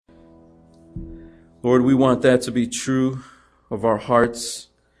Lord, we want that to be true of our hearts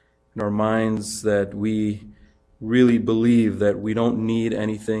and our minds, that we really believe that we don't need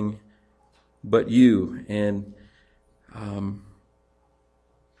anything but you. And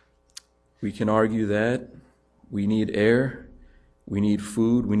we can argue that we need air, we need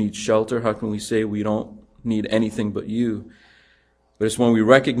food, we need shelter. How can we say we don't need anything but you? But it's when we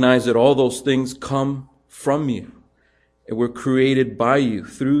recognize that all those things come from you, and were created by you,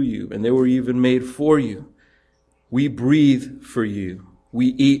 through you, and they were even made for you. We breathe for you. We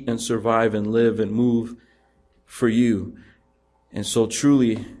eat and survive and live and move for you. And so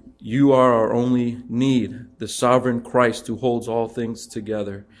truly, you are our only need, the sovereign Christ who holds all things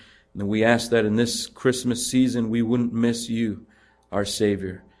together. And we ask that in this Christmas season, we wouldn't miss you, our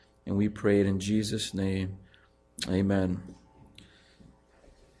Savior. And we pray it in Jesus' name. Amen.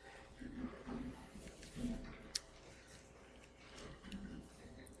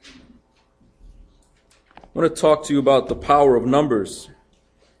 I want to talk to you about the power of numbers.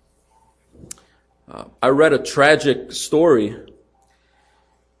 I read a tragic story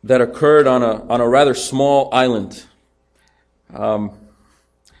that occurred on a rather small island. While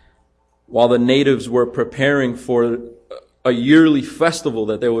the natives were preparing for a yearly festival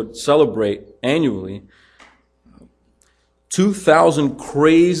that they would celebrate annually, 2,000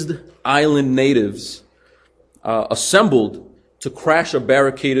 crazed island natives assembled to crash a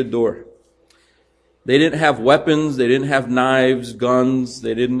barricaded door. They didn't have weapons, they didn't have knives, guns,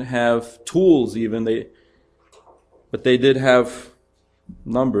 they didn't have tools even, but they did have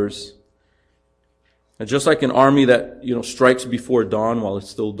numbers. And just like an army that, strikes before dawn while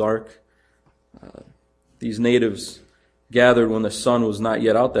it's still dark, these natives gathered when the sun was not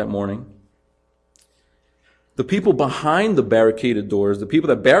yet out that morning. The people behind the barricaded doors, the people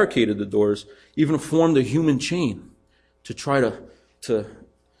that barricaded the doors, even formed a human chain to try to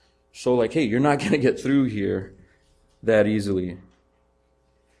show like, hey, you're not going to get through here that easily.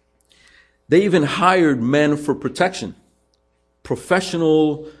 They even hired men for protection,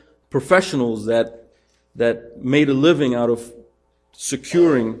 professionals that made a living out of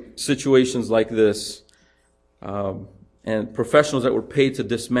securing situations like this, and professionals that were paid to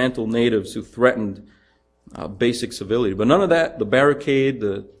dismantle natives who threatened basic civility. But none of that, the barricade,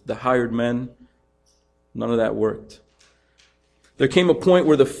 the hired men, none of that worked. There came a point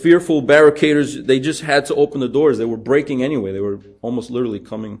where the fearful barricaders, they just had to open the doors. They were breaking anyway. They were almost literally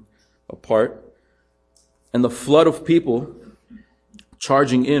coming apart. And the flood of people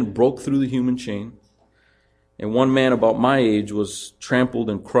charging in broke through the human chain. And one man about my age was trampled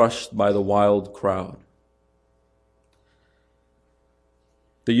and crushed by the wild crowd.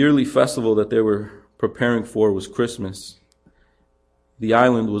 The yearly festival that they were preparing for was Christmas. The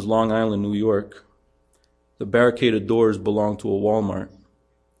island was Long Island, New York. The barricaded doors belonged to a Walmart.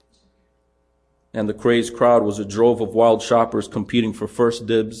 And the crazed crowd was a drove of wild shoppers competing for first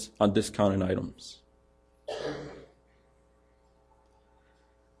dibs on discounted items.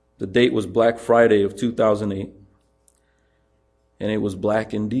 The date was Black Friday of 2008. And it was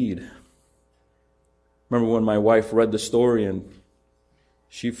black indeed. Remember when my wife read the story and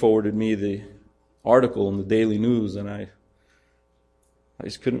she forwarded me the article in the Daily News, and I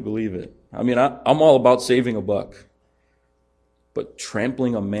just couldn't believe it. I mean, I'm all about saving a buck. But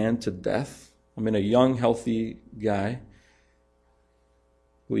trampling a man to death? I mean, a young, healthy guy. I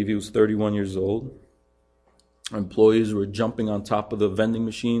believe he was 31 years old. Employees were jumping on top of the vending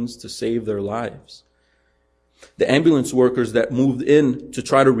machines to save their lives. The ambulance workers that moved in to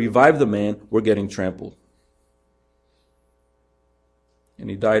try to revive the man were getting trampled. And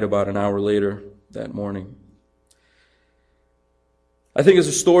he died about an hour later that morning. I think it's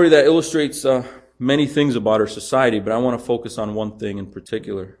a story that illustrates many things about our society, but I want to focus on one thing in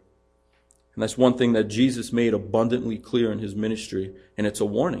particular. And that's one thing that Jesus made abundantly clear in his ministry, and it's a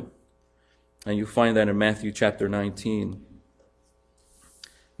warning. And you find that in Matthew chapter 19.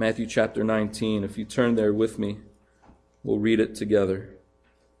 Matthew chapter 19, if you turn there with me, we'll read it together.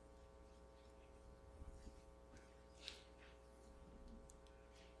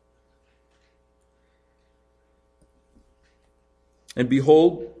 And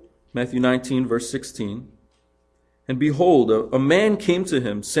behold, Matthew 19, verse 16, and behold, a man came to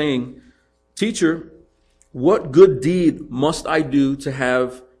him, saying, Teacher, what good deed must I do to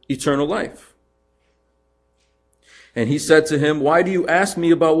have eternal life? And he said to him, Why do you ask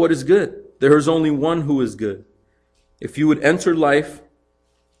me about what is good? There is only one who is good. If you would enter life,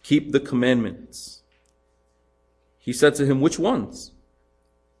 keep the commandments. He said to him, Which ones?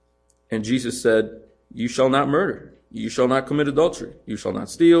 And Jesus said, You shall not murder. You shall not commit adultery. You shall not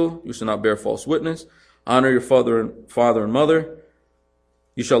steal. You shall not bear false witness. Honor your father and mother.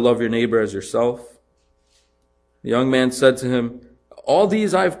 You shall love your neighbor as yourself. The young man said to him, all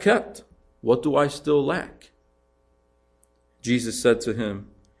these I've kept. What do I still lack? Jesus said to him,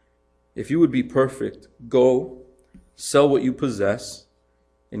 if you would be perfect, go, sell what you possess,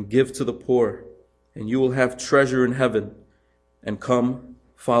 and give to the poor, and you will have treasure in heaven, and come,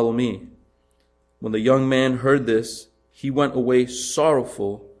 follow me. When the young man heard this, he went away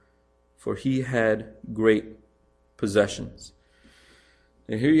sorrowful, for he had great possessions.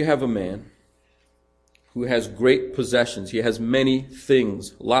 And here you have a man who has great possessions. He has many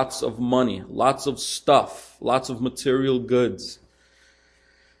things, lots of money, lots of stuff, lots of material goods.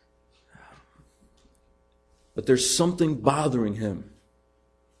 But there's something bothering him.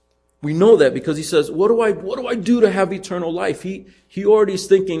 We know that because he says, what do I do to have eternal life? He already is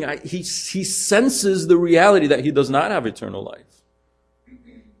thinking, he senses the reality that he does not have eternal life.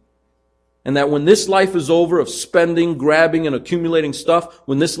 And that when this life is over of spending, grabbing, and accumulating stuff,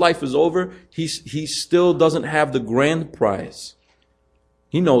 when this life is over, he still doesn't have the grand prize.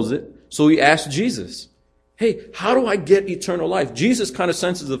 He knows it. So he asks Jesus, hey, how do I get eternal life? Jesus kind of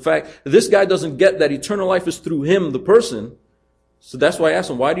senses the fact that this guy doesn't get that eternal life is through him, the person. So that's why I asked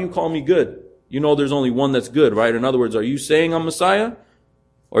him, why do you call me good? You know there's only one that's good, right? In other words, are you saying I'm Messiah?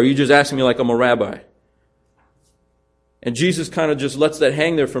 Or are you just asking me like I'm a rabbi? And Jesus kind of just lets that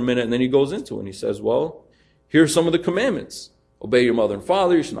hang there for a minute, and then he goes into it. And he says, well, here are some of the commandments. Obey your mother and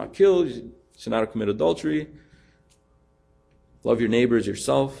father. You should not kill. You should not commit adultery. Love your neighbor as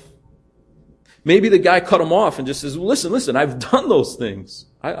yourself. Maybe the guy cut him off and just says, well, listen, I've done those things.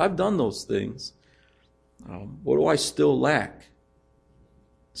 I've done those things. What do I still lack?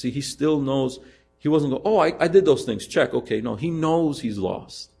 See, he still knows. He wasn't going, oh, I did those things. Check. Okay, no, he knows he's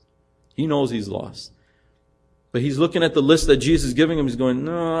lost. He knows he's lost. But he's looking at the list that Jesus is giving him. He's going,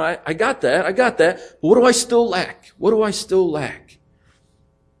 no, I got that. But what do I still lack? What do I still lack?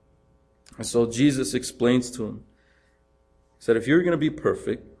 And so Jesus explains to him. He said, if you're going to be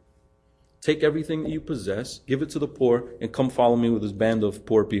perfect, take everything that you possess, give it to the poor, and come follow me with this band of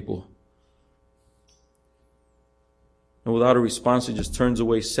poor people. And without a response, he just turns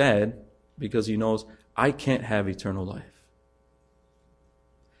away sad because he knows, I can't have eternal life.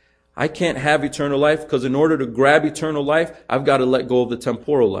 I can't have eternal life because in order to grab eternal life, I've got to let go of the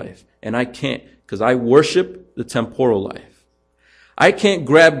temporal life. And I can't because I worship the temporal life. I can't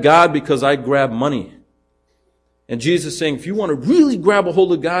grab God because I grab money. And Jesus is saying, if you want to really grab a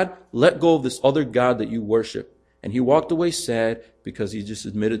hold of God, let go of this other God that you worship. And he walked away sad because he just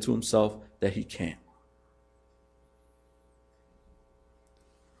admitted to himself that he can't.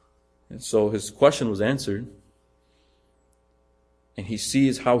 And so his question was answered. And he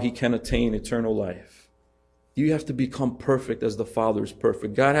sees how he can attain eternal life. You have to become perfect as the Father is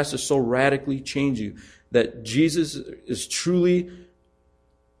perfect. God has to so radically change you that Jesus is truly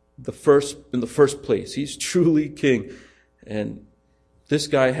in the first place. He's truly king. And this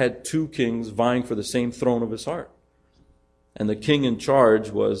guy had two kings vying for the same throne of his heart. And the king in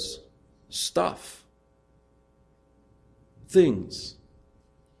charge was stuff, things,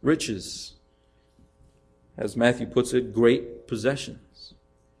 riches. As Matthew puts it, great possessions.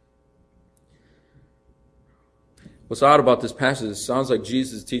 What's odd about this passage, it sounds like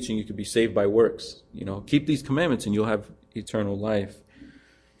Jesus is teaching you could be saved by works. Keep these commandments and you'll have eternal life.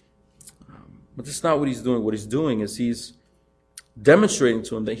 But that's not what he's doing. What he's doing is he's demonstrating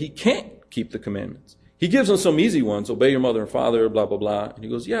to him that he can't keep the commandments. He gives him some easy ones, obey your mother and father, blah, blah, blah. And he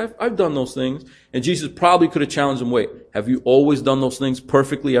goes, yeah, I've done those things. And Jesus probably could have challenged him, wait, have you always done those things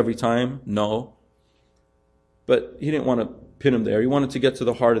perfectly every time? No. But he didn't want to pin him there. He wanted to get to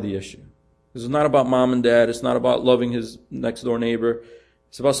the heart of the issue. This is not about mom and dad. It's not about loving his next door neighbor.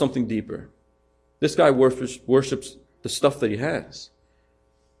 It's about something deeper. This guy worships the stuff that he has.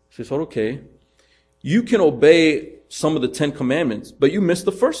 He says, okay, you can obey some of the 10 commandments, but you missed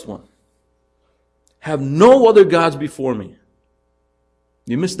the first one. Have no other gods before me.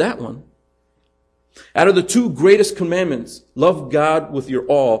 You missed that one. Out of the two greatest commandments, love God with your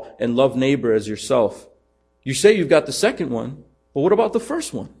all and love neighbor as yourself. You say you've got the second one, but what about the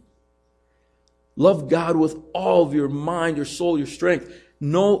first one? Love God with all of your mind, your soul, your strength.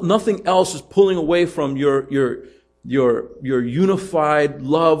 No, nothing else is pulling away from your unified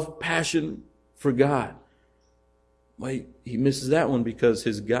love, passion for God. Well, he misses that one because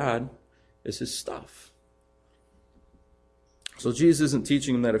his God is his stuff. So Jesus isn't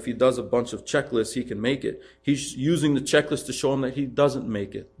teaching him that if he does a bunch of checklists, he can make it. He's using the checklist to show him that he doesn't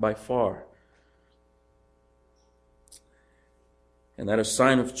make it by far. And that a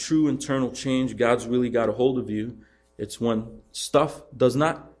sign of true internal change, God's really got a hold of you. It's when stuff does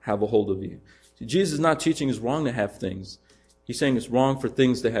not have a hold of you. See, Jesus is not teaching it's wrong to have things. He's saying it's wrong for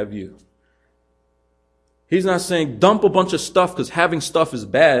things to have you. He's not saying dump a bunch of stuff because having stuff is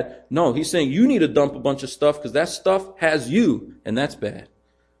bad. No, he's saying you need to dump a bunch of stuff because that stuff has you, and that's bad.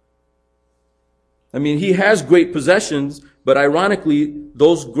 I mean, he has great possessions, but ironically,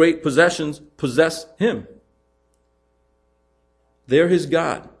 those great possessions possess him. They're his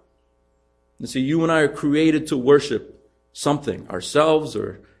God. And see, you and I are created to worship something, ourselves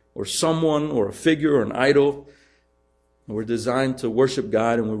or someone or a figure or an idol. We're designed to worship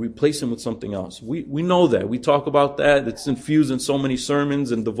God, and we replace him with something else. We know that. We talk about that. It's infused in so many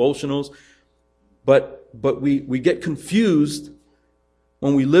sermons and devotionals. But we get confused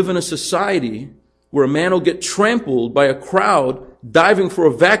when we live in a society where a man will get trampled by a crowd diving for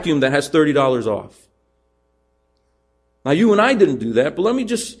a vacuum that has $30 off. Now, you and I didn't do that, but let me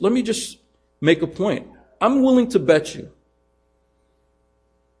just make a point. I'm willing to bet you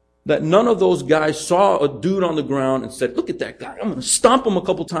that none of those guys saw a dude on the ground and said, look at that guy, I'm going to stomp him a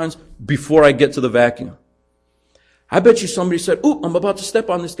couple times before I get to the vacuum. I bet you somebody said, ooh, I'm about to step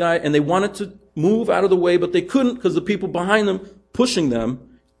on this guy, and they wanted to move out of the way, but they couldn't because the people behind them pushing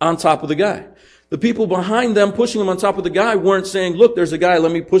them on top of the guy. The people behind them pushing him on top of the guy weren't saying, look, there's a guy,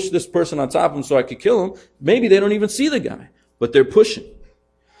 let me push this person on top of him so I could kill him. Maybe they don't even see the guy, but they're pushing.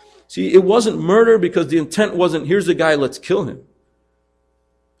 See, it wasn't murder because the intent wasn't, here's a guy, let's kill him.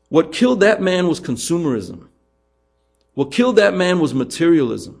 What killed that man was consumerism. What killed that man was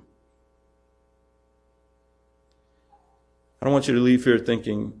materialism. I don't want you to leave here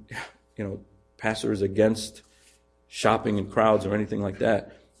thinking, pastor is against shopping in crowds or anything like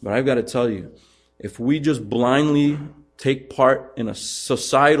that. But I've got to tell you, if we just blindly take part in a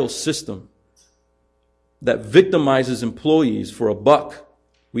societal system that victimizes employees for a buck,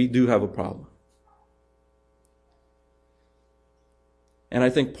 we do have a problem. And I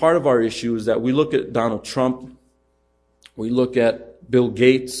think part of our issue is that we look at Donald Trump, we look at Bill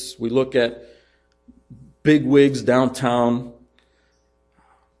Gates, we look at big wigs downtown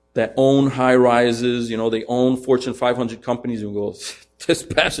that own high rises, they own Fortune 500 companies, and we go, this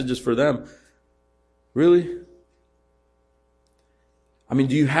passage is for them. Really? I mean,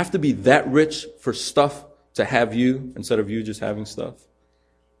 do you have to be that rich for stuff to have you instead of you just having stuff?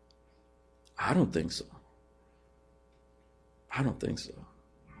 I don't think so. I don't think so.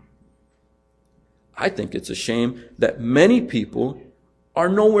 I think it's a shame that many people are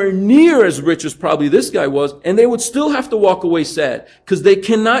nowhere near as rich as probably this guy was, and they would still have to walk away sad because they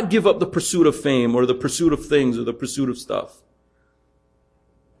cannot give up the pursuit of fame or the pursuit of things or the pursuit of stuff.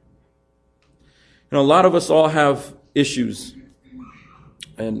 A lot of us all have issues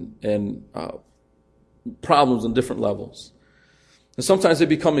and problems on different levels. And sometimes they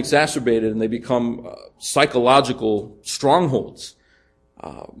become exacerbated and they become psychological strongholds.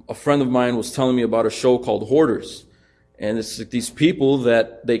 A friend of mine was telling me about a show called Hoarders. And it's like these people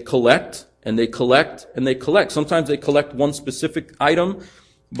that they collect and they collect and they collect. Sometimes they collect one specific item,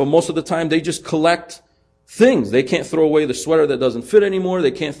 but most of the time they just collect things. They can't throw away the sweater that doesn't fit anymore.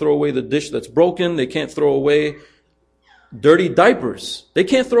 They can't throw away the dish that's broken. They can't throw away dirty diapers. They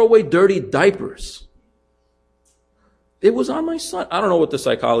can't throw away dirty diapers. It was on my son. I don't know what the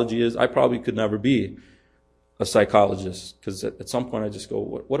psychology is. I probably could never be a psychologist because at some point I just go,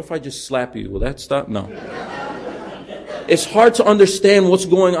 what if I just slap you? Will that stop? No. It's hard to understand what's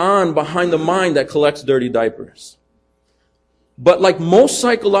going on behind the mind that collects dirty diapers. But like most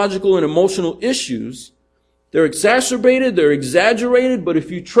psychological and emotional issues, they're exacerbated, they're exaggerated, but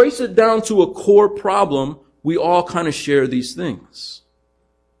if you trace it down to a core problem, we all kind of share these things.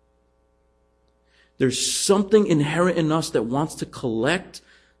 There's something inherent in us that wants to collect,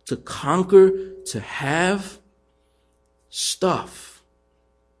 to conquer, to have stuff.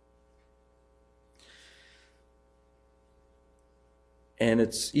 And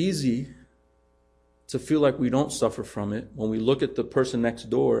it's easy to feel like we don't suffer from it when we look at the person next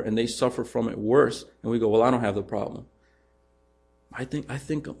door and they suffer from it worse, and we go, well, I don't have the problem. I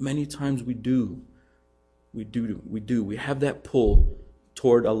think many times we do. We do. We have that pull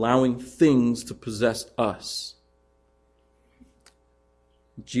toward allowing things to possess us.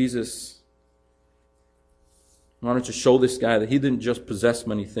 Jesus wanted to show this guy that he didn't just possess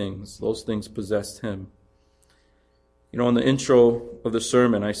many things. Those things possessed him. In the intro of the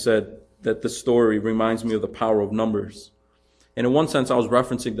sermon, I said that this story reminds me of the power of numbers. And in one sense, I was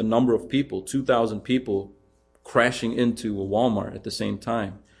referencing the number of people, 2,000 people crashing into a Walmart at the same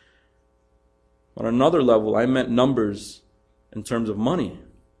time. On another level, I meant numbers in terms of money,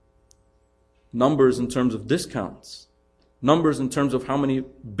 numbers in terms of discounts, numbers in terms of how many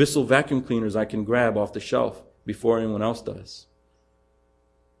Bissell vacuum cleaners I can grab off the shelf before anyone else does,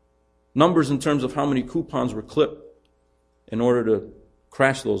 numbers in terms of how many coupons were clipped in order to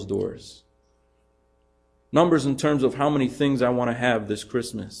crash those doors. Numbers in terms of how many things I want to have this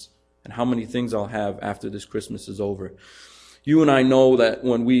Christmas and how many things I'll have after this Christmas is over. You and I know that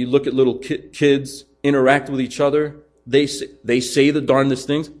when we look at little kids interact with each other, they say the darndest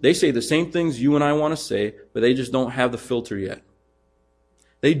things. They say the same things you and I want to say, but they just don't have the filter yet.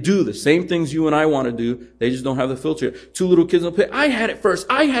 They do the same things you and I want to do. They just don't have the filter yet. Two little kids will play, I had it first.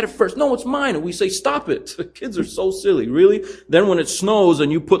 No, it's mine. And we say, stop it. The kids are so silly. Really? Then when it snows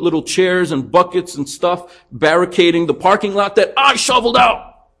and you put little chairs and buckets and stuff barricading the parking lot that I shoveled out.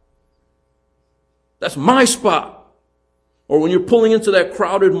 That's my spot. Or when you're pulling into that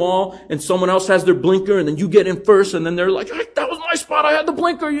crowded mall and someone else has their blinker and then you get in first and then they're like, hey, that was my spot. I had the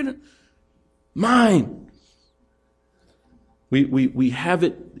blinker. Mine. We have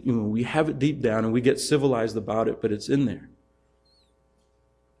it, we have it deep down and we get civilized about it, but it's in there.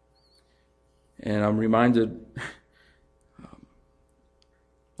 And I'm reminded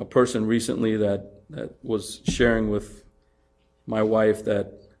a person recently that was sharing with my wife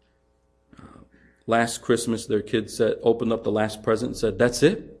that last Christmas, their kid opened up the last present and said, that's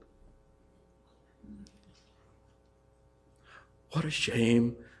it? What a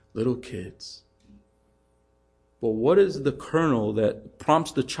shame, little kids. But what is the kernel that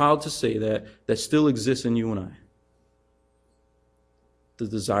prompts the child to say that still exists in you and I? The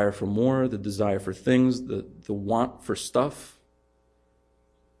desire for more, the desire for things, the want for stuff.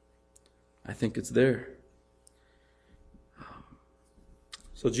 I think it's there.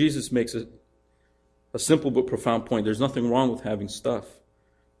 So Jesus makes it a simple but profound point. There's nothing wrong with having stuff.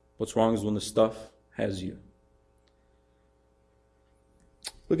 What's wrong is when the stuff has you.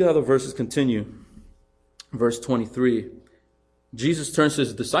 Look at how the verses continue. Verse 23. Jesus turns to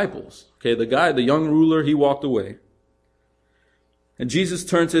his disciples. Okay, the young ruler, he walked away. And Jesus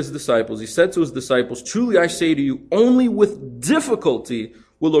turned to his disciples. He said to his disciples, truly I say to you, only with difficulty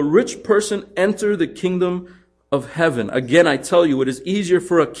will a rich person enter the kingdom of heaven. Again, I tell you, it is easier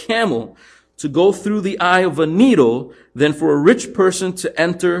for a camel to go through the eye of a needle than for a rich person to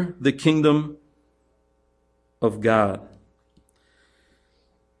enter the kingdom of God.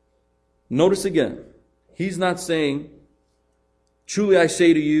 Notice again, he's not saying, truly I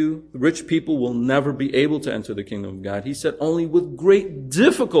say to you, rich people will never be able to enter the kingdom of God. He said only with great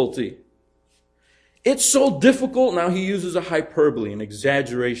difficulty. It's so difficult. Now he uses a hyperbole, an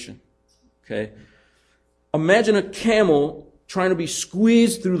exaggeration. Okay. Imagine a camel trying to be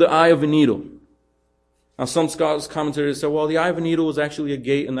squeezed through the eye of a needle. Now some scholars, commentators say, well, the eye of a needle was actually a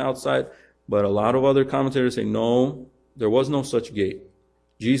gate on the outside. But a lot of other commentators say, no, there was no such gate.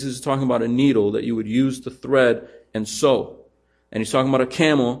 Jesus is talking about a needle that you would use to thread and sew. And he's talking about a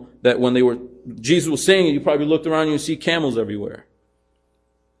camel that Jesus was saying it, you probably looked around and you see camels everywhere.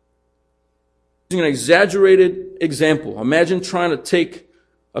 Using an exaggerated example. Imagine trying to take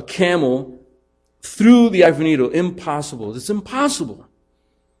a camel through the eye of a needle. Impossible. It's impossible.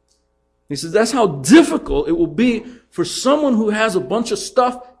 He says that's how difficult it will be for someone who has a bunch of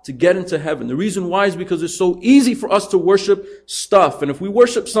stuff to get into heaven. The reason why is because it's so easy for us to worship stuff. And if we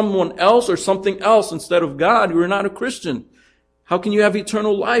worship someone else or something else instead of God, we're not a Christian. How can you have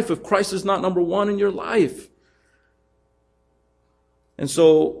eternal life if Christ is not number one in your life? And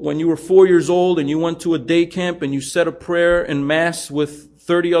so when you were 4 years old and you went to a day camp and you said a prayer in mass with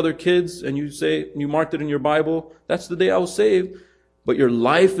 30 other kids and you marked it in your Bible, that's the day I was saved. But your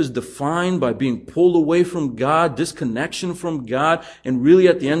life is defined by being pulled away from God, disconnection from God, and really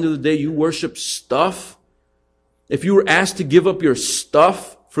at the end of the day you worship stuff. If you were asked to give up your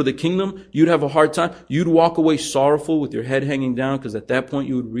stuff for the kingdom, you'd have a hard time. You'd walk away sorrowful with your head hanging down because at that point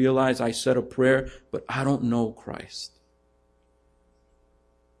you would realize I said a prayer, but I don't know Christ.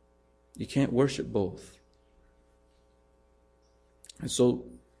 You can't worship both. And so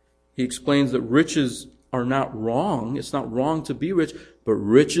he explains that riches are not wrong. It's not wrong to be rich, but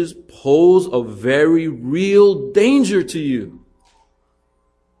riches pose a very real danger to you.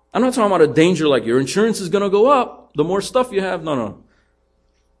 I'm not talking about a danger like your insurance is going to go up the more stuff you have. No.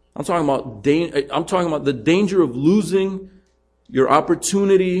 I'm talking about the danger of losing your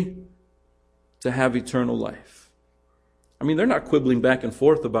opportunity to have eternal life. I mean, they're not quibbling back and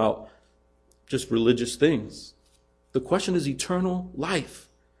forth about just religious things. The question is eternal life.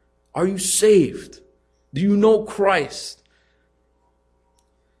 Are you saved? Do you know Christ?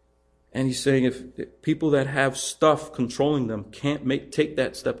 And he's saying if people that have stuff controlling them can't take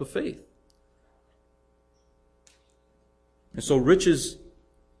that step of faith. And so riches,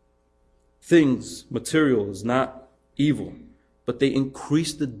 things, material is not evil, but they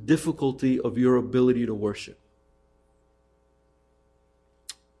increase the difficulty of your ability to worship.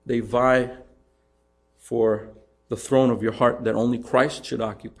 They vie for the throne of your heart that only Christ should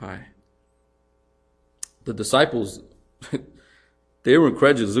occupy. The disciples, they were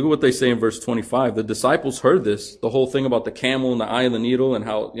incredulous. Look at what they say in verse 25. The disciples heard this, the whole thing about the camel and the eye of the needle and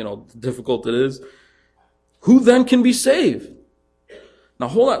how, difficult it is. Who then can be saved? Now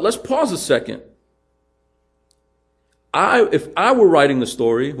hold on, let's pause a second. If I were writing the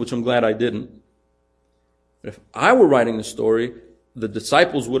story, which I'm glad I didn't, if I were writing the story, the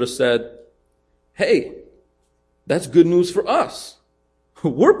disciples would have said, hey, that's good news for us.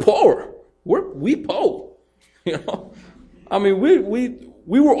 We're poor. We poor. I mean,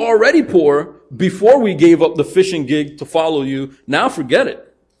 we were already poor before we gave up the fishing gig to follow you. Now forget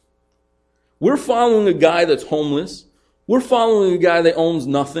it. We're following a guy that's homeless. We're following a guy that owns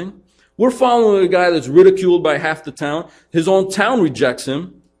nothing. We're following a guy that's ridiculed by half the town. His own town rejects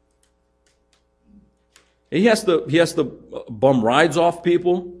him. He has to bum rides off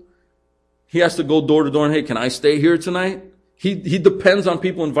people. He has to go door to door and, hey, can I stay here tonight? He depends on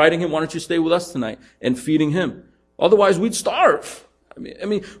people inviting him. Why don't you stay with us tonight? And feeding him. Otherwise, we'd starve. I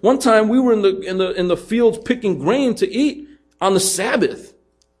mean, one time we were in the fields picking grain to eat on the Sabbath.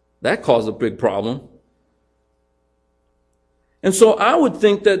 That caused a big problem. And so I would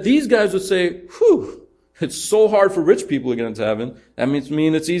think that these guys would say, whew, it's so hard for rich people to get into heaven. That means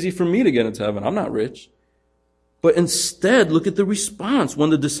it's easy for me to get into heaven. I'm not rich. But instead, look at the response. When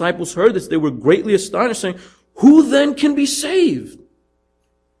the disciples heard this, they were greatly astonished, saying, who then can be saved?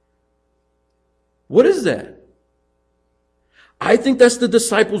 What is that? I think that's the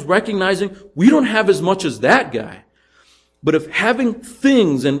disciples recognizing we don't have as much as that guy. But if having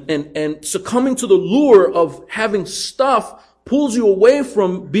things and succumbing to the lure of having stuff pulls you away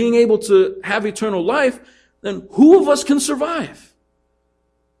from being able to have eternal life, then who of us can survive?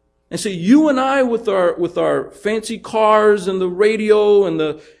 And so you and I with our fancy cars and the radio and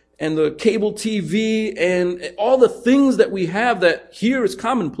the cable TV and all the things that we have that here is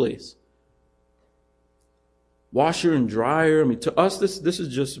commonplace. Washer and dryer. I mean, to us, this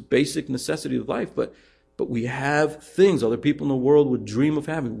is just basic necessity of life, but we have things other people in the world would dream of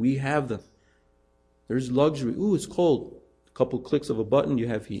having. We have them. There's luxury. Ooh, it's cold. A couple clicks of a button, you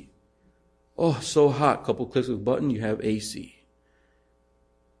have heat. Oh, so hot. A couple clicks of a button, you have AC.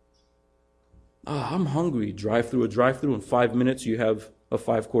 I'm hungry. Drive through in 5 minutes, you have a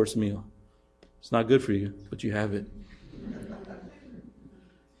 5-course meal. It's not good for you, but you have it.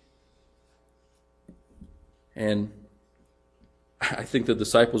 And I think the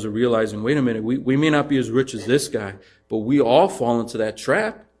disciples are realizing, wait a minute, we may not be as rich as this guy, but we all fall into that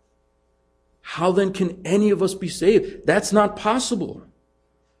trap. How then can any of us be saved? That's not possible.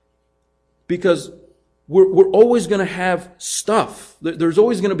 Because we're always going to have stuff. There's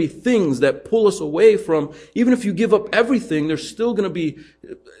always going to be things that pull us away from, even if you give up everything, there's still going to be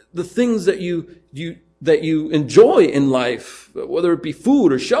the things that you enjoy in life, whether it be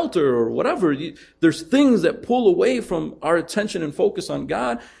food or shelter or whatever. There's things that pull away from our attention and focus on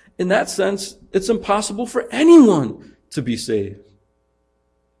God. In that sense, it's impossible for anyone to be saved.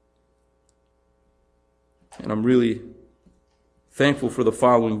 And I'm really thankful for the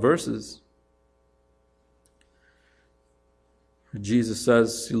following verses. Jesus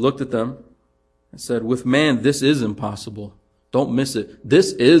says, he looked at them and said, with man, this is impossible. Don't miss it.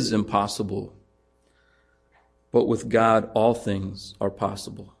 This is impossible. But with God, all things are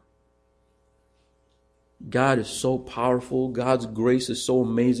possible. God is so powerful. God's grace is so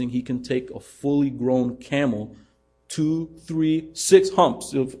amazing. He can take a fully grown camel, 2, 3, 6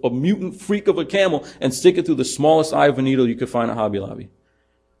 humps of a mutant freak of a camel and stick it through the smallest eye of a needle you could find at Hobby Lobby.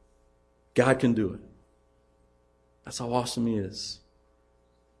 God can do it. That's how awesome He is.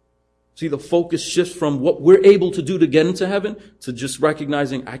 See, the focus shifts from what we're able to do to get into heaven to just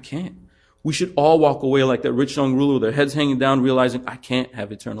recognizing, I can't. We should all walk away like that rich young ruler with their heads hanging down, realizing, I can't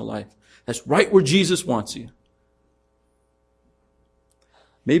have eternal life. That's right where Jesus wants you.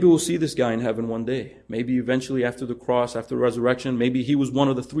 Maybe we'll see this guy in heaven one day. Maybe eventually after the cross, after the resurrection, maybe he was one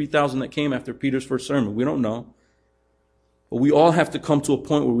of the 3,000 that came after Peter's first sermon. We don't know. But we all have to come to a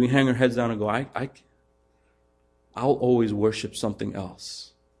point where we hang our heads down and go, I'll always worship something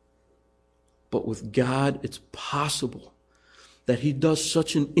else. But with God, it's possible that He does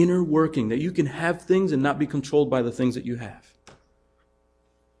such an inner working that you can have things and not be controlled by the things that you have.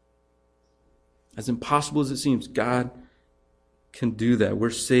 As impossible as it seems, God can do that. We're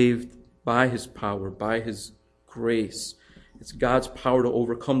saved by His power, by His grace. It's God's power to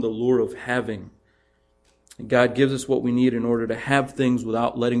overcome the lure of having. And God gives us what we need in order to have things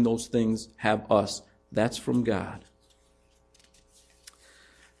without letting those things have us. That's from God.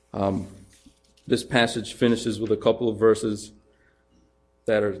 This passage finishes with a couple of verses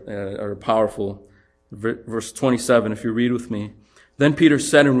that are powerful. Verse 27, if you read with me. Then Peter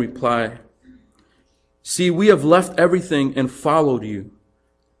said in reply, See, we have left everything and followed you.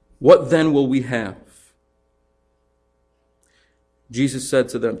 What then will we have? Jesus said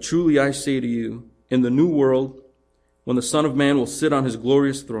to them, truly I say to you, in the new world, when the Son of Man will sit on his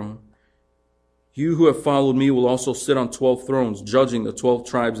glorious throne, you who have followed me will also sit on 12 thrones, judging the 12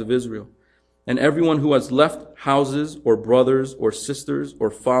 tribes of Israel. And everyone who has left houses or brothers or sisters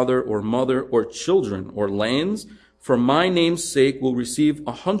or father or mother or children or lands for my name's sake will receive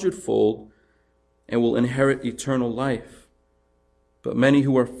 100-fold and will inherit eternal life. But many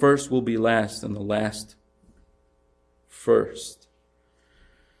who are first will be last, and the last first.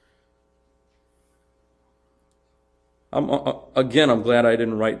 I'm glad I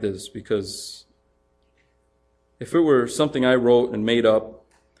didn't write this, because if it were something I wrote and made up,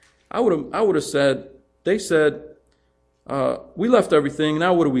 I would have said, they said, we left everything,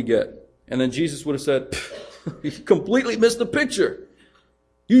 now what do we get? And then Jesus would have said, you completely missed the picture.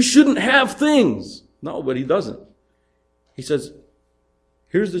 You shouldn't have things. No, but he doesn't. He says,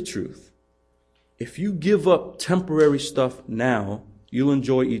 here's the truth. If you give up temporary stuff now, you'll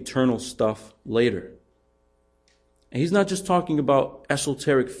enjoy eternal stuff later. And he's not just talking about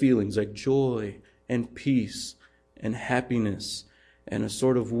esoteric feelings like joy and peace and happiness and a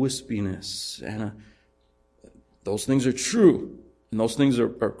sort of wispiness. And those things are true. And those things are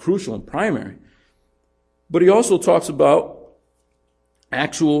crucial and primary. But he also talks about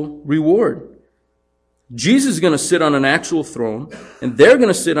actual reward. Jesus is going to sit on an actual throne, and they're going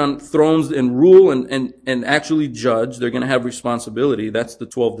to sit on thrones and rule and actually judge. They're going to have responsibility. That's the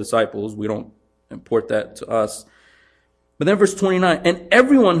 12 disciples. We don't import that to us. But then verse 29, and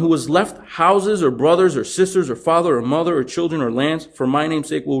everyone who has left houses or brothers or sisters or father or mother or children or lands for my name's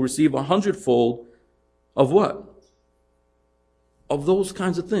sake will receive 100-fold of what? Of those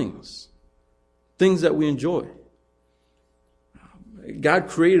kinds of things. Things that we enjoy. God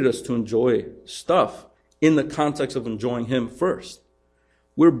created us to enjoy stuff in the context of enjoying Him first.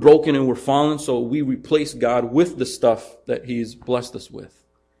 We're broken and we're fallen, so we replace God with the stuff that He's blessed us with.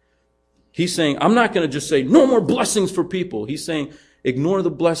 He's saying, I'm not going to just say, no more blessings for people. He's saying, ignore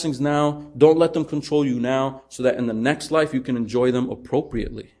the blessings now. Don't let them control you now, so that in the next life you can enjoy them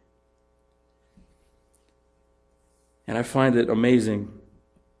appropriately. And I find it amazing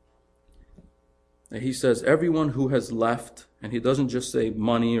that he says, everyone who has left, and he doesn't just say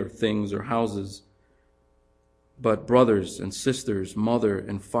money or things or houses, but brothers and sisters, mother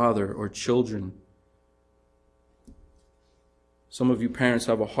and father or children. Some of you parents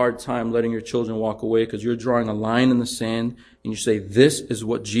have a hard time letting your children walk away because you're drawing a line in the sand and you say, this is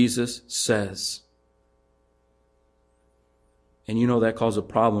what Jesus says. And you know that causes a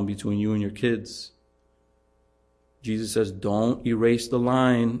problem between you and your kids. Jesus says, don't erase the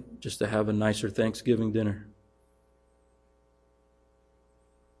line just to have a nicer Thanksgiving dinner.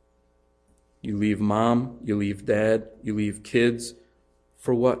 You leave mom, you leave dad, you leave kids.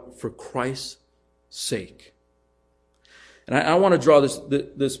 For what? For Christ's sake. And I want to draw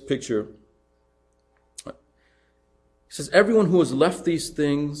this picture. He says, everyone who has left these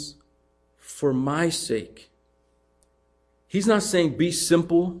things for my sake. He's not saying be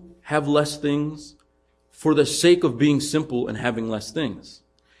simple, have less things, for the sake of being simple and having less things.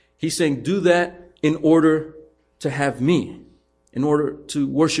 He's saying do that in order to have me, in order to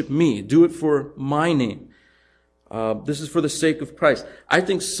worship me. Do it for my name. This is for the sake of Christ. I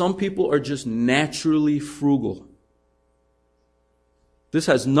think some people are just naturally frugal. This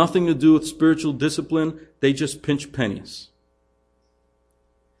has nothing to do with spiritual discipline. They just pinch pennies.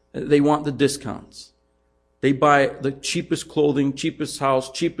 They want the discounts. They buy the cheapest clothing, cheapest house,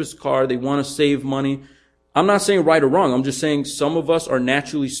 cheapest car. They want to save money. I'm not saying right or wrong. I'm just saying some of us are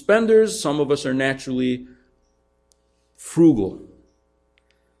naturally spenders. Some of us are naturally frugal.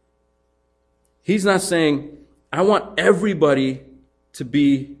 He's not saying, I want everybody to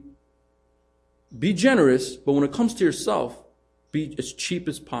be generous, but when it comes to yourself, be as cheap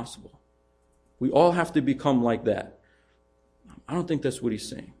as possible. We all have to become like that. I don't think that's what he's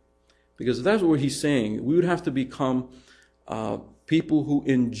saying. Because if that's what he's saying, we would have to become people who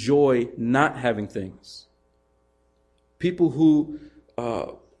enjoy not having things. People who,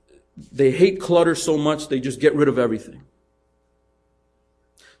 they hate clutter so much, they just get rid of everything.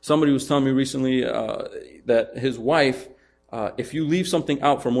 Somebody was telling me recently that his wife, if you leave something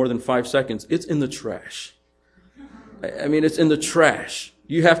out for more than 5 seconds, it's in the trash. I mean, it's in the trash.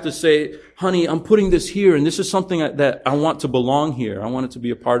 You have to say, honey, I'm putting this here, and this is something that I want to belong here. I want it to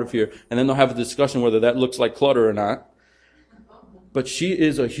be a part of here. And then they'll have a discussion whether that looks like clutter or not. But she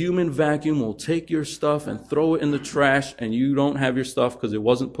is a human vacuum, will take your stuff and throw it in the trash, and you don't have your stuff because it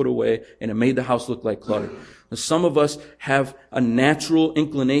wasn't put away, and it made the house look like clutter. And some of us have a natural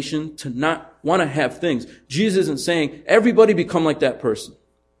inclination to not want to have things. Jesus isn't saying everybody become like that person.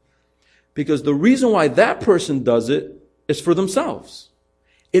 Because the reason why that person does it is for themselves.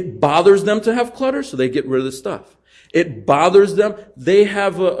 It bothers them to have clutter, so they get rid of the stuff. It bothers them. They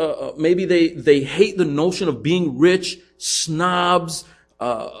have maybe they hate the notion of being rich, snobs,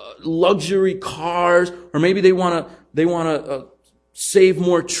 luxury cars, or maybe they want to save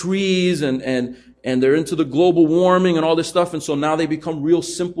more trees and they're into the global warming and all this stuff, and so now they become real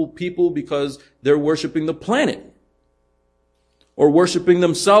simple people because they're worshiping the planet. Or worshiping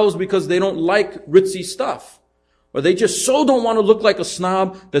themselves because they don't like ritzy stuff. Or they just so don't want to look like a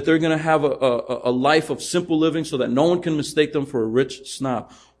snob that they're going to have a life of simple living so that no one can mistake them for a rich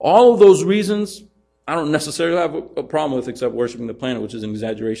snob. All of those reasons, I don't necessarily have a problem with except worshiping the planet, which is an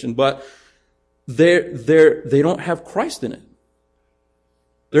exaggeration, but they don't have Christ in it.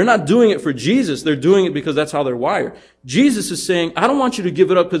 They're not doing it for Jesus. They're doing it because that's how they're wired. Jesus is saying, I don't want you to give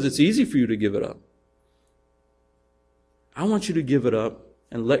it up because it's easy for you to give it up. I want you to give it up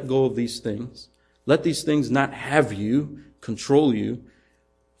and let go of these things. Let these things not have you, control you,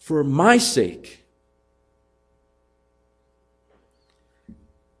 for my sake.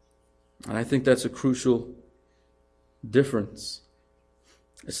 And I think that's a crucial difference.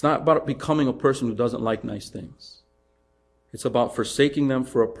 It's not about becoming a person who doesn't like nice things. It's about forsaking them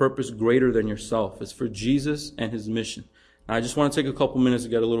for a purpose greater than yourself. It's for Jesus and his mission. Now, I just want to take a couple minutes to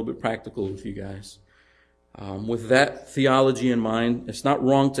get a little bit practical with you guys. With that theology in mind, it's not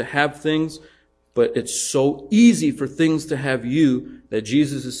wrong to have things, but it's so easy for things to have you that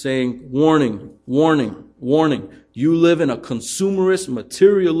Jesus is saying, warning, warning, warning. You live in a consumerist,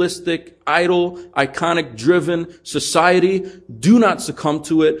 materialistic, idol, iconic-driven society. Do not succumb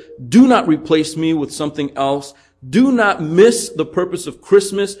to it. Do not replace me with something else. Do not miss the purpose of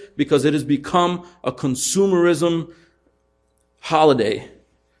Christmas because it has become a consumerism holiday.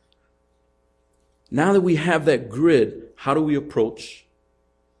 Now that we have that grid, how do we approach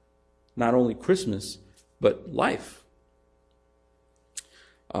not only Christmas, but life?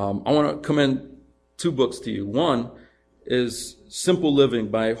 I want to commend 2 books to you. One is Simple Living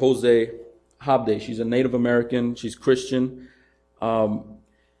by Jose Habde. She's a Native American. She's Christian.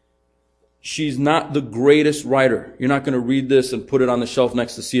 She's not the greatest writer. You're not going to read this and put it on the shelf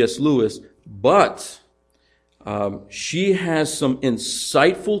next to C.S. Lewis, but she has some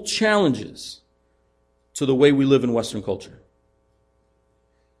insightful challenges to the way we live in Western culture.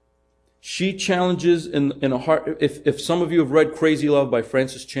 She challenges in a heart. If some of you have read Crazy Love by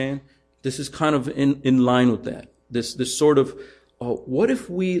Francis Chan, this is kind of in line with that. This sort of, what if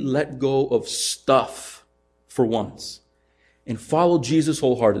we let go of stuff for once and follow Jesus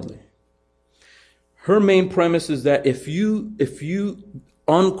wholeheartedly? Her main premise is that if you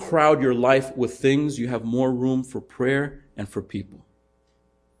uncrowd your life with things, you have more room for prayer and for people.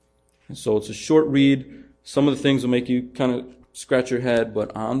 And so it's a short read. Some of the things will make you kind of scratch your head,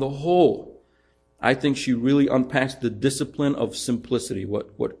 but on the whole, I think she really unpacks the discipline of simplicity,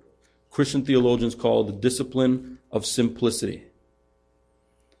 what Christian theologians call the discipline of simplicity.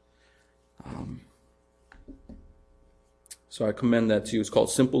 So I commend that to you. It's called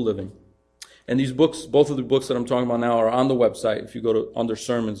Simple Living. And these books, both of the books that I'm talking about now, are on the website. If you go to under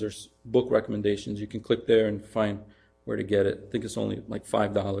sermons, there's book recommendations. You can click there and find where to get it. I think it's only like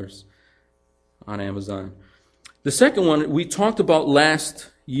 $5 on Amazon. The second one we talked about last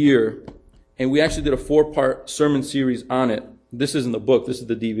year, and we actually did a 4-part sermon series on it. This isn't the book, this is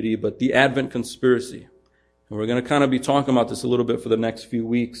the DVD, but The Advent Conspiracy. And we're going to kind of be talking about this a little bit for the next few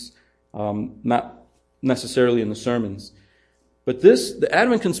weeks, not necessarily in the sermons. But the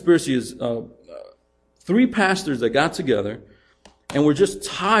Advent Conspiracy is 3 pastors that got together and were just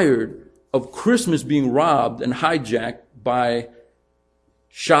tired of Christmas being robbed and hijacked by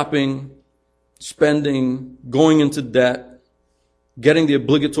shopping, spending, going into debt, getting the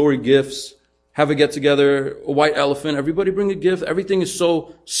obligatory gifts, have a get-together, a white elephant, everybody bring a gift. Everything is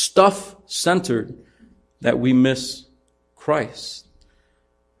so stuff-centered that we miss Christ.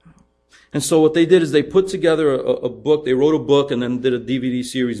 And so what they did is they put together a book. They wrote a book and then did a DVD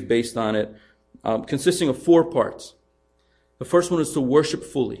series based on it, consisting of 4 parts. The first one is to worship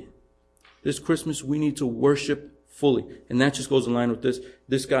fully. This Christmas, we need to worship fully. And that just goes in line with this.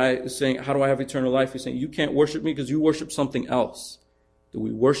 This guy is saying, how do I have eternal life? He's saying, you can't worship me because you worship something else. Do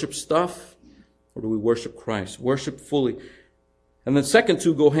we worship stuff or do we worship Christ? Worship fully. And the second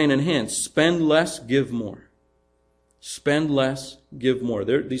 2 go hand in hand. Spend less, give more. Spend less, give more.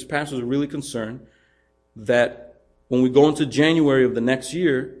 These pastors are really concerned that when we go into January of the next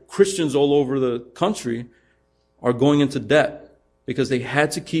year, Christians all over the country are going into debt because they had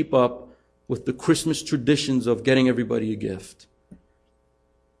to keep up with the Christmas traditions of getting everybody a gift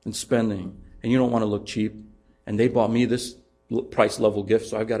and spending and you don't want to look cheap. And they bought me this price level gift,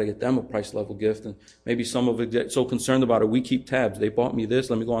 so I've got to get them a price level gift. And maybe some of it get so concerned about it, we keep tabs. They bought me this.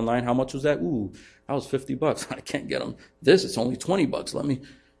 Let me go online. How much was that? Ooh, that was $50. I can't get them this. It's only $20.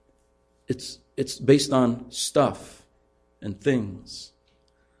 It's based on stuff and things.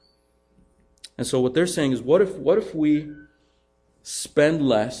 And so what they're saying is, what if we spend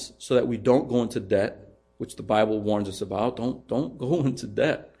less so that we don't go into debt, which the Bible warns us about. Don't go into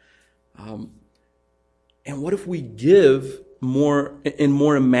debt. And what if we give more in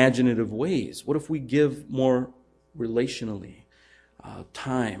more imaginative ways? What if we give more relationally?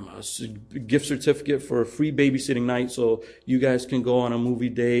 Time, a gift certificate for a free babysitting night so you guys can go on a movie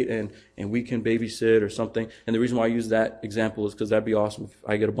date and we can babysit or something. And the reason why I use that example is because that'd be awesome if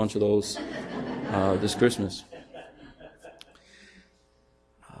I get a bunch of those this Christmas.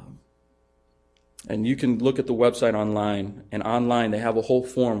 And you can look at the website online, and online they have a whole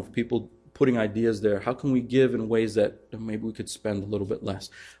form of people putting ideas there. How can we give in ways that maybe we could spend a little bit less?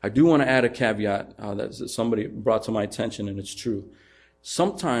 I do want to add a caveat that somebody brought to my attention, and it's true.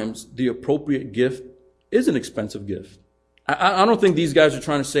 Sometimes the appropriate gift is an expensive gift. I don't think these guys are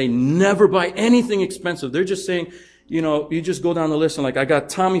trying to say never buy anything expensive. They're just saying, you just go down the list and I got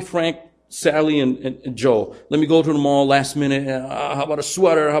Tommy, Frank, Sally, and Joe. Let me go to the mall last minute. How about a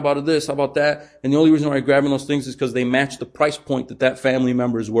sweater? How about this? How about that? And the only reason why I'm grabbing those things is because they match the price point that family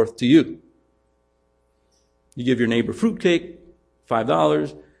member is worth to you. You give your neighbor fruitcake,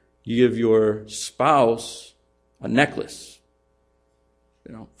 $5. You give your spouse a necklace,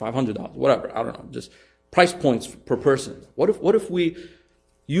 $500, whatever. I don't know. Just price points per person. What if we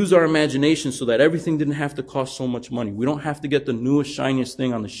use our imagination so that everything didn't have to cost so much money? We don't have to get the newest, shiniest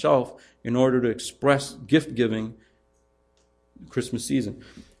thing on the shelf in order to express gift giving Christmas season.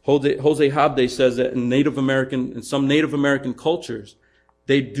 Jose Habde says that in some Native American cultures,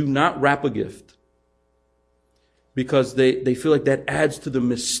 they do not wrap a gift because they feel like that adds to the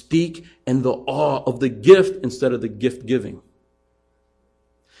mystique and the awe of the gift instead of the gift giving.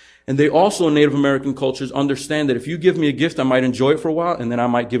 And they also, in Native American cultures, understand that if you give me a gift, I might enjoy it for a while, and then I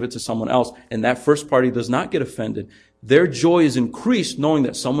might give it to someone else. And that first party does not get offended. Their joy is increased knowing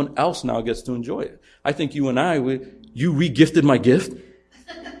that someone else now gets to enjoy it. I think you and you re-gifted my gift?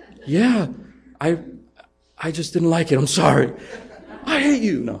 Yeah, I just didn't like it. I'm sorry. I hate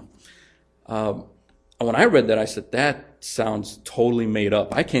you. No. When I read that, I said, that sounds totally made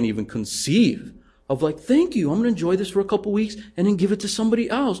up. I can't even conceive of thank you, I'm going to enjoy this for a couple weeks and then give it to somebody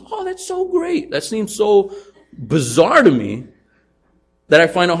else. Oh, that's so great. That seems so bizarre to me that I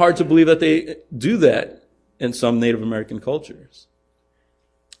find it hard to believe that they do that in some Native American cultures.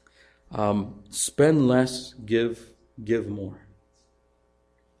 Spend less, give more.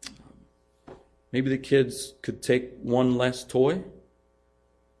 Maybe the kids could take one less toy.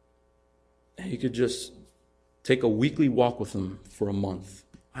 And you could just take a weekly walk with them for a month.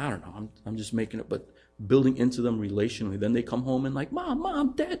 I don't know. I'm just making it, but building into them relationally. Then they come home and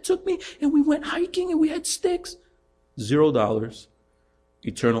Mom, Dad took me and we went hiking and we had sticks. $0,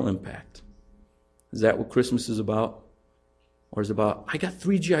 eternal impact. Is that what Christmas is about? Or is it about, I got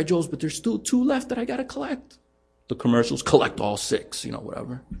 3 G.I. Joes, but there's still 2 left that I got to collect? The commercials, collect all 6,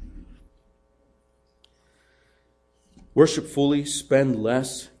 whatever. Worship fully, spend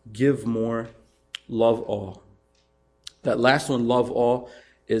less, give more, love all. That last one, love all,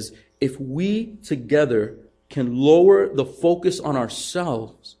 is if we together can lower the focus on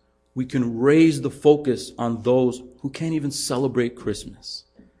ourselves, we can raise the focus on those who can't even celebrate Christmas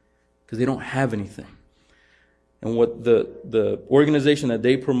because they don't have anything. And what the organization that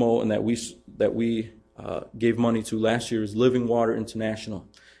they promote and that we gave money to last year is Living Water International.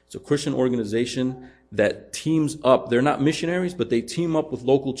 It's a Christian organization that teams up. They're not missionaries, but they team up with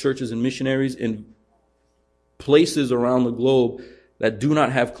local churches and missionaries in places around the globe that do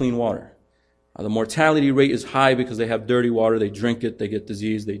not have clean water. The mortality rate is high because they have dirty water. They drink it, they get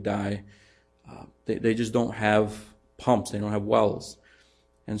disease, they die. They just don't have pumps. They don't have wells.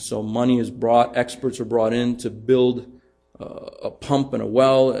 And so money is brought, experts are brought in to build a pump and a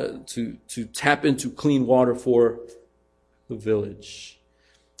well to tap into clean water for the village.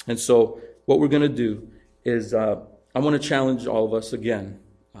 And so what we're going to do is I want to challenge all of us again,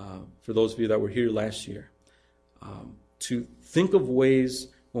 for those of you that were here last year, to think of ways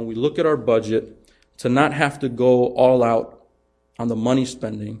when we look at our budget to not have to go all out on the money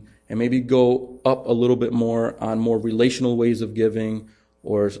spending and maybe go up a little bit more on more relational ways of giving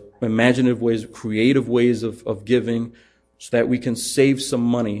or imaginative ways, creative ways of giving so that we can save some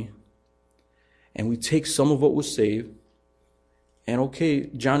money. And we take some of what was saved and okay,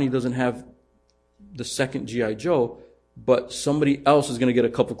 Johnny doesn't have the second G.I. Joe, but somebody else is going to get a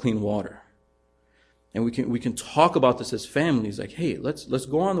cup of clean water. And we can talk about this as families. Like, hey, let's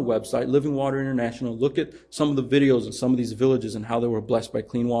go on the website, Living Water International, look at some of the videos of some of these villages and how they were blessed by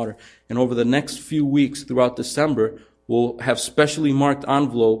clean water. And over the next few weeks throughout December, we'll have specially marked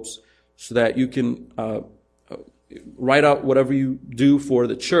envelopes so that you can write out whatever you do for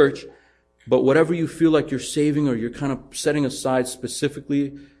the church, but whatever you feel like you're saving or you're kind of setting aside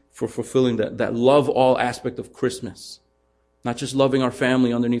specifically for fulfilling that love all aspect of Christmas. Not just loving our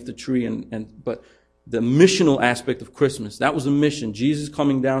family underneath the tree, but the missional aspect of Christmas. That was a mission. Jesus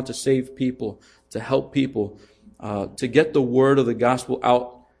coming down to save people, to help people, to get the word of the gospel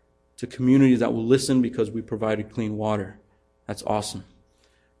out to communities that will listen because we provided clean water. That's awesome.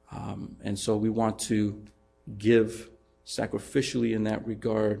 And so we want to give sacrificially in that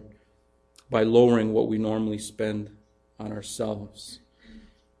regard by lowering what we normally spend on ourselves.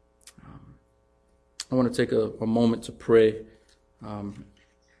 I want to take a moment to pray.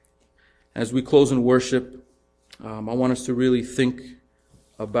 As we close in worship, I want us to really think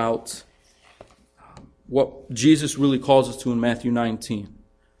about what Jesus really calls us to in Matthew 19.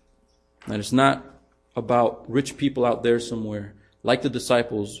 And it's not about rich people out there somewhere. Like the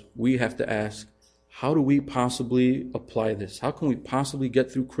disciples, we have to ask, how do we possibly apply this? How can we possibly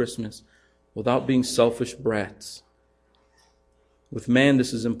get through Christmas without being selfish brats? With man,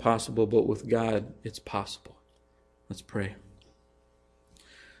 this is impossible, but with God, it's possible. Let's pray.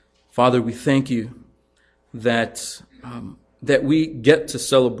 Father, we thank you that we get to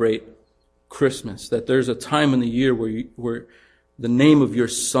celebrate Christmas, that there's a time in the year where the name of your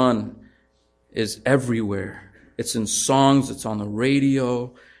Son is everywhere. It's in songs, it's on the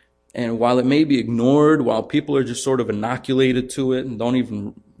radio, and while it may be ignored, while people are just sort of inoculated to it and don't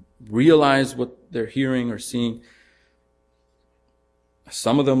even realize what they're hearing or seeing,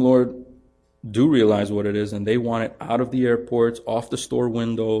 some of them, Lord, do realize what it is, and they want it out of the airports, off the store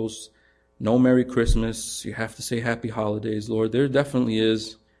windows. No Merry Christmas. You have to say Happy Holidays, Lord. There definitely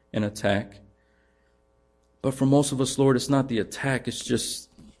is an attack. But for most of us, Lord, it's not the attack. It's just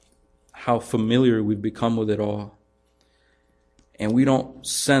how familiar we've become with it all. And we don't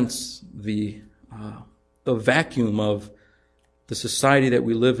sense the vacuum of the society that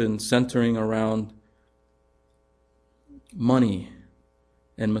we live in, centering around money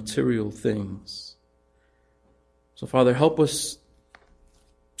and material things. So, Father, help us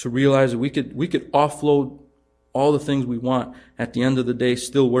to realize that we could offload all the things we want. At the end of the day,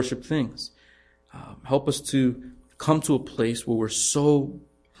 still worship things. Help us to come to a place where we're so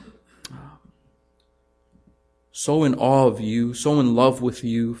in awe of you, so in love with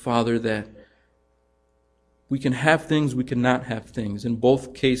you, Father, that we can have things, we cannot have things. In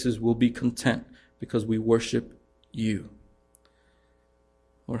both cases, we'll be content because we worship you.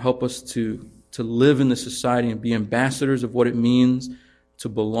 Lord, help us to live in this society and be ambassadors of what it means to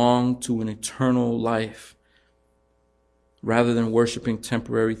belong to an eternal life rather than worshiping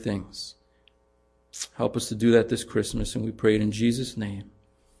temporary things. Help us to do that this Christmas, and we pray it in Jesus' name.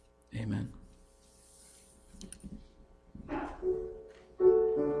 Amen.